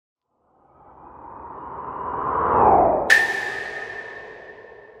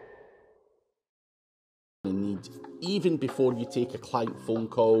you need, even before you take a client phone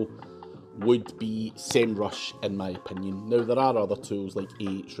call, would be SEMrush, in my opinion. Now, there are other tools like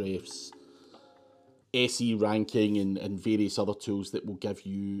Ahrefs, SE ranking, and various other tools that will give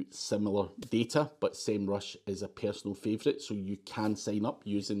you similar data, but SEMrush is a personal favourite, so you can sign up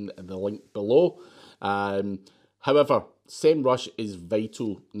using the link below. However, SEMrush is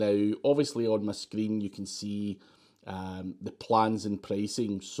vital. Now, obviously on my screen you can see the plans and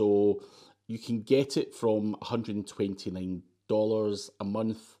pricing, so you can get it from $129 a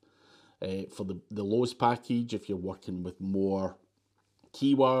month for the lowest package. If you're working with more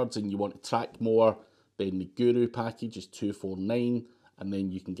keywords and you want to track more, then the Guru package is $249, and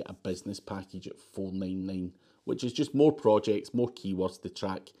then you can get a business package at $499, which is just more projects, more keywords to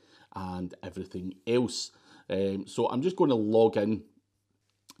track, and everything else. So I'm just going to log in.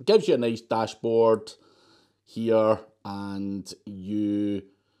 It gives you a nice dashboard here, and you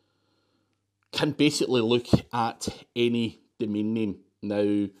can basically look at any domain name.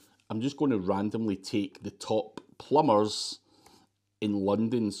 Now, I'm just going to randomly take the top plumbers in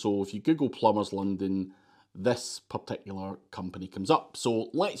London. So if you Google plumbers London, this particular company comes up. So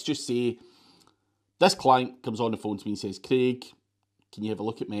let's just say this client comes on the phone to me and says, Craig, can you have a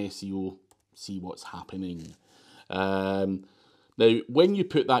look at my SEO, see what's happening? Now, when you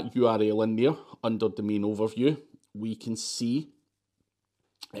put that URL in there under domain overview, we can see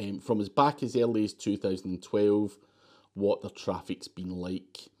from as back as early as 2012 what their traffic's been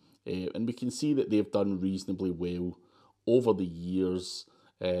like. And we can see that they've done reasonably well over the years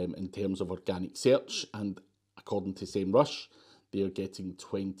in terms of organic search, and according to SEMrush, they're getting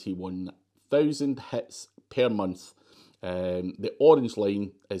 21,000 hits per month. The orange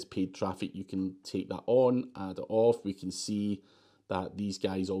line is paid traffic. You can take that on, add it off. We can see that these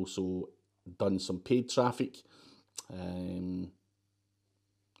guys also done some paid traffic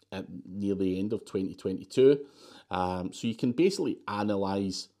at near the end of 2022. So you can basically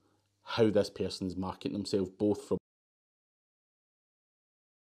analyse how this person's marketing themselves, both from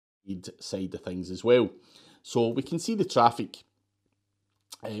side of things as well. So we can see the traffic,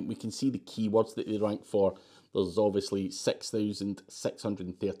 and we can see the keywords that they rank for. There's obviously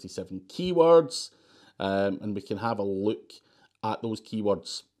 6,637 keywords, and we can have a look at those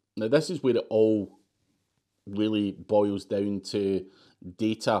keywords. Now, this is where it all really boils down to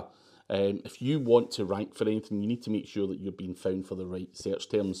data. If you want to rank for anything, you need to make sure that you're being found for the right search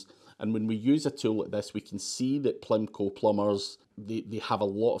terms. And when we use a tool like this, we can see that Plimco Plumbers, they have a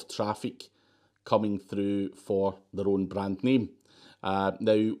lot of traffic coming through for their own brand name. Now,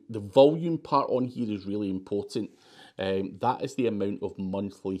 the volume part on here is really important. That is the amount of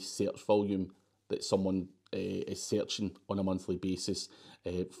monthly search volume that someone is searching on a monthly basis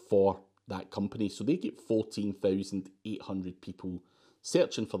for that company. So they get 14,800 people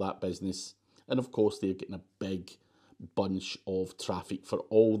searching for that business. And of course, they're getting a big bunch of traffic for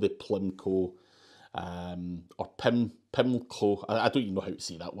all the Plimco or Pimco. I don't even know how to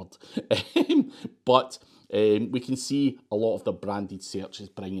say that word. But we can see a lot of the branded searches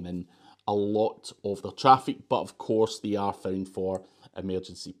bringing in a lot of their traffic. But of course, they are found for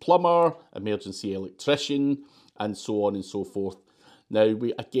emergency plumber, emergency electrician, and so on and so forth. Now,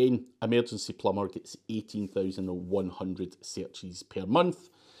 again, emergency plumber gets 18,100 searches per month.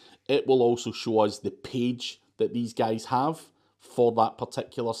 It will also show us the page that these guys have for that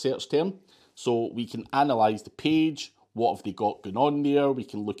particular search term. So we can analyse the page. What have they got going on there? We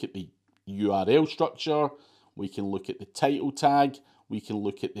can look at the URL structure. We can look at the title tag. We can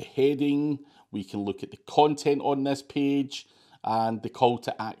look at the heading. We can look at the content on this page and the call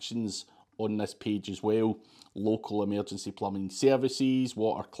to actions on this page as well. Local emergency plumbing services,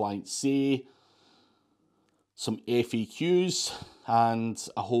 what our clients say, some FAQs, and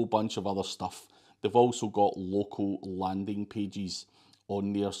a whole bunch of other stuff. They've also got local landing pages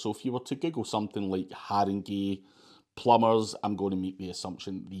on there. So if you were to Google something like Haringey plumbers, I'm going to make the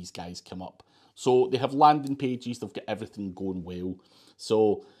assumption that these guys come up. So they have landing pages, they've got everything going well.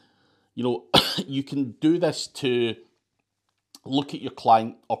 So, you know, you can do this to look at your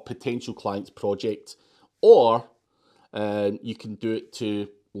client or potential client's project, or you can do it to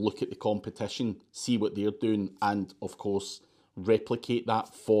look at the competition, see what they're doing, and of course, replicate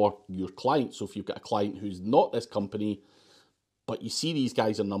that for your client. So if you've got a client who's not this company, but you see these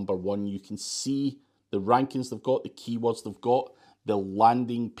guys are number one, you can see the rankings they've got, the keywords they've got, the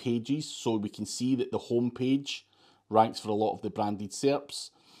landing pages. So we can see that the home page ranks for a lot of the branded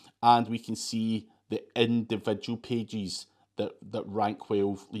SERPs, and we can see the individual pages that rank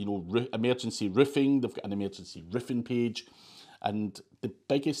well. You know, emergency roofing, they've got an emergency roofing page. And the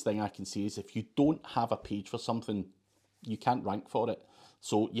biggest thing I can say is if you don't have a page for something, you can't rank for it.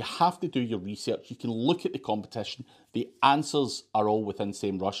 So you have to do your research. You can look at the competition. The answers are all within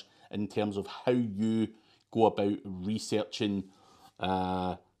SEMrush in terms of how you go about researching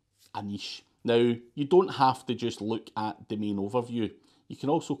a niche. Now, you don't have to just look at domain overview. You can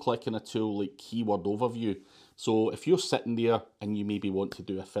also click on a tool like keyword overview. So if you're sitting there and you maybe want to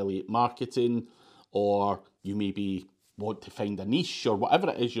do affiliate marketing, or you maybe want to find a niche, or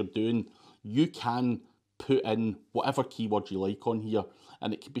whatever it is you're doing, you can put in whatever keyword you like on here.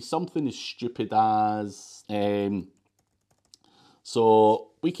 And it could be something as stupid as,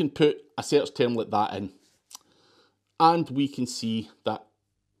 so we can put a search term like that in. And we can see that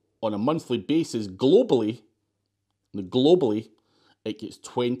on a monthly basis, globally, it gets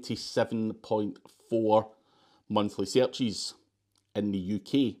 27.4 monthly searches. In the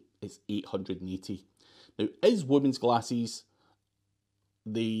UK, it's 880. Now, is women's glasses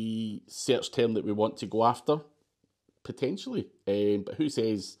the search term that we want to go after? Potentially. But who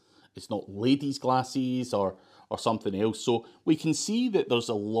says it's not ladies' glasses or something else? So we can see that there's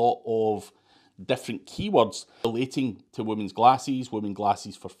a lot of different keywords relating to women's glasses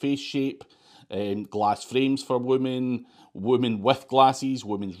for face shape, glass frames for women, women with glasses,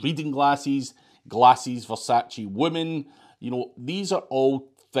 women's reading glasses, glasses Versace women. You know, these are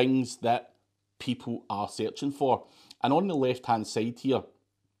all things that people are searching for. And on the left-hand side here,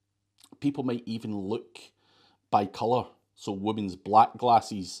 people might even look by colour. So women's black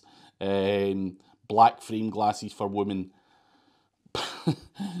glasses, black frame glasses for women,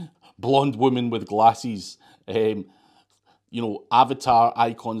 blonde women with glasses, you know, avatar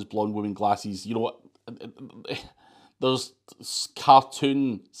icons, blonde women glasses. You know, there's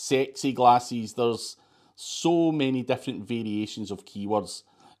cartoon sexy glasses. There's so many different variations of keywords,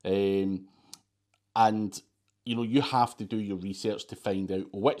 and you know, you have to do your research to find out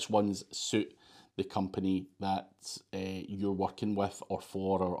which ones suit the company that you're working with or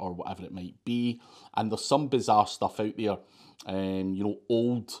for, or whatever it might be. And there's some bizarre stuff out there, you know,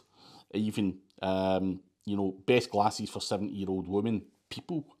 old, even, you know, best glasses for 70-year-old women.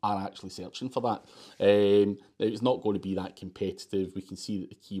 People are actually searching for that. It's not going to be that competitive. We can see that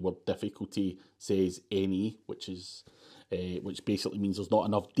the keyword difficulty says NE, which basically means there's not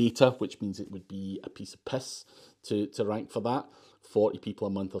enough data, which means it would be a piece of piss to rank for that. 40 people a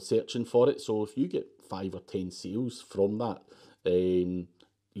month are searching for it. So if you get 5 or 10 sales from that, you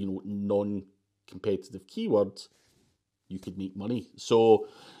know, non-competitive keywords, you could make money. So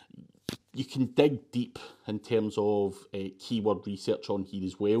you can dig deep in terms of keyword research on here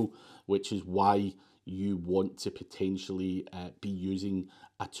as well, which is why you want to potentially be using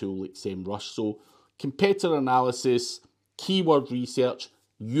a tool like SEMrush. So competitor analysis, keyword research,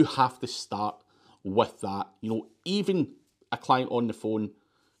 you have to start with that. You know, even a client on the phone,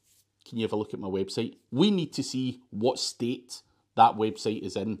 can you have a look at my website? We need to see what state that website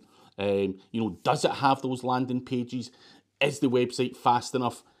is in. You know, does it have those landing pages? Is the website fast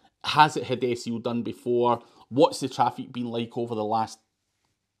enough? Has it had SEO done before? What's the traffic been like over the last,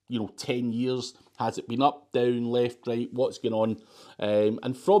 you know, 10 years? Has it been up, down, left, right? What's going on?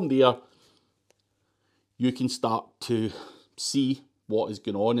 And from there, you can start to see what is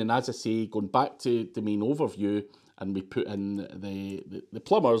going on. And as I say, going back to domain overview, and we put in the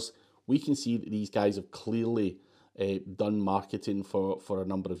plumbers, we can see that these guys have clearly done marketing for a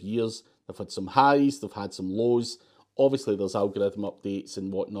number of years. They've had some highs, they've had some lows. Obviously, there's algorithm updates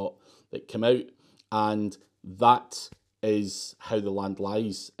and whatnot that come out, and that is how the land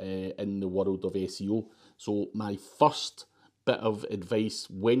lies in the world of SEO. So my first bit of advice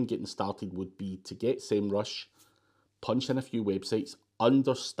when getting started would be to get SEMrush, punch in a few websites,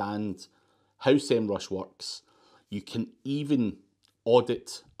 understand how SEMrush works. You can even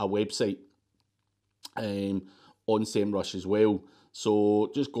audit a website on SEMrush as well.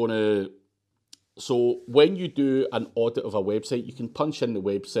 So when you do an audit of a website, you can punch in the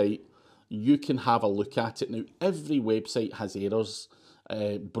website, you can have a look at it. Now, every website has errors,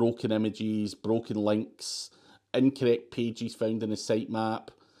 broken images, broken links, incorrect pages found in the sitemap.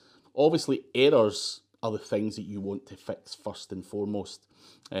 Obviously, errors are the things that you want to fix first and foremost.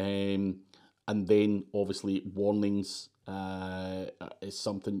 And then, obviously, warnings is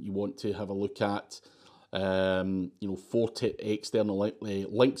something you want to have a look at. You know, 40 external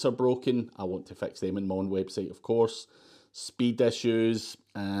links are broken. I want to fix them in my own website, of course. Speed issues.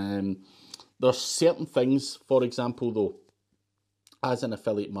 There's certain things, for example, though, as an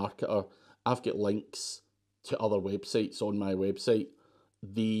affiliate marketer, I've got links to other websites on my website.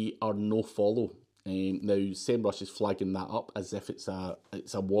 They are no follow. Now, SEMrush is flagging that up as if it's a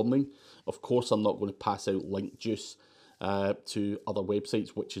warning. Of course, I'm not going to pass out link juice to other websites,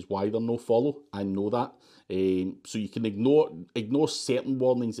 which is why they're no follow. I know that. So you can ignore certain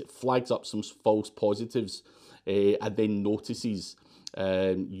warnings. It flags up some false positives and then notices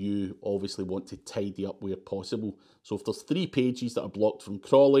you obviously want to tidy up where possible. So if there's 3 pages that are blocked from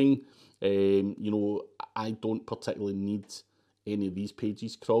crawling, you know, I don't particularly need any of these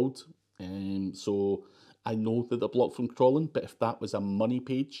pages crawled. So I know that they're blocked from crawling, but if that was a money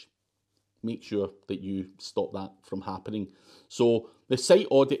page, make sure that you stop that from happening. So the site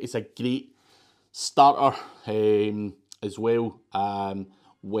audit is a great starter as well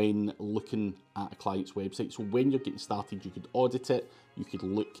when looking at a client's website. So when you're getting started, you could audit it, you could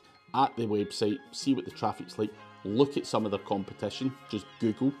look at the website, see what the traffic's like, look at some of their competition, just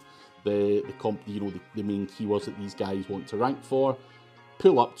Google the main keywords that these guys want to rank for,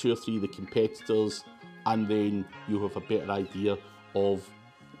 pull up 2 or 3 of the competitors, and then you have a better idea of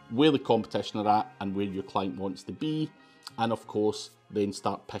where the competition are at and where your client wants to be, and of course then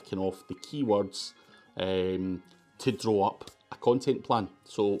start picking off the keywords to draw up a content plan.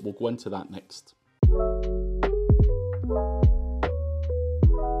 So we'll go into that next.